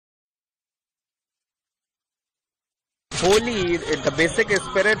Holi, the basic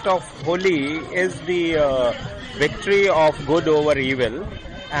spirit of Holi is the victory of good over evil,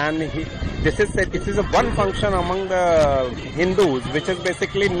 and this is a one function among the Hindus, which is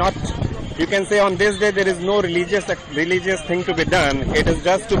basically not. You can say on this day there is no religious thing to be done. It is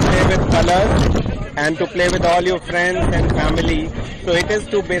just to play with colors and to play with all your friends and family. So it is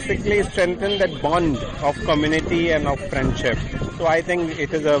to basically strengthen that bond of community and of friendship. So I think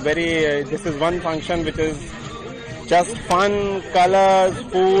it is a very. This is one function which is just fun, colors,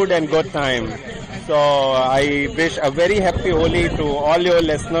 food and good time. So I wish a very happy Holi to all your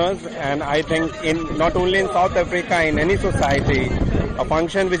listeners, and I think not only in South Africa, in any society, a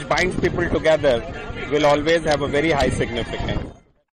function which binds people together will always have a very high significance.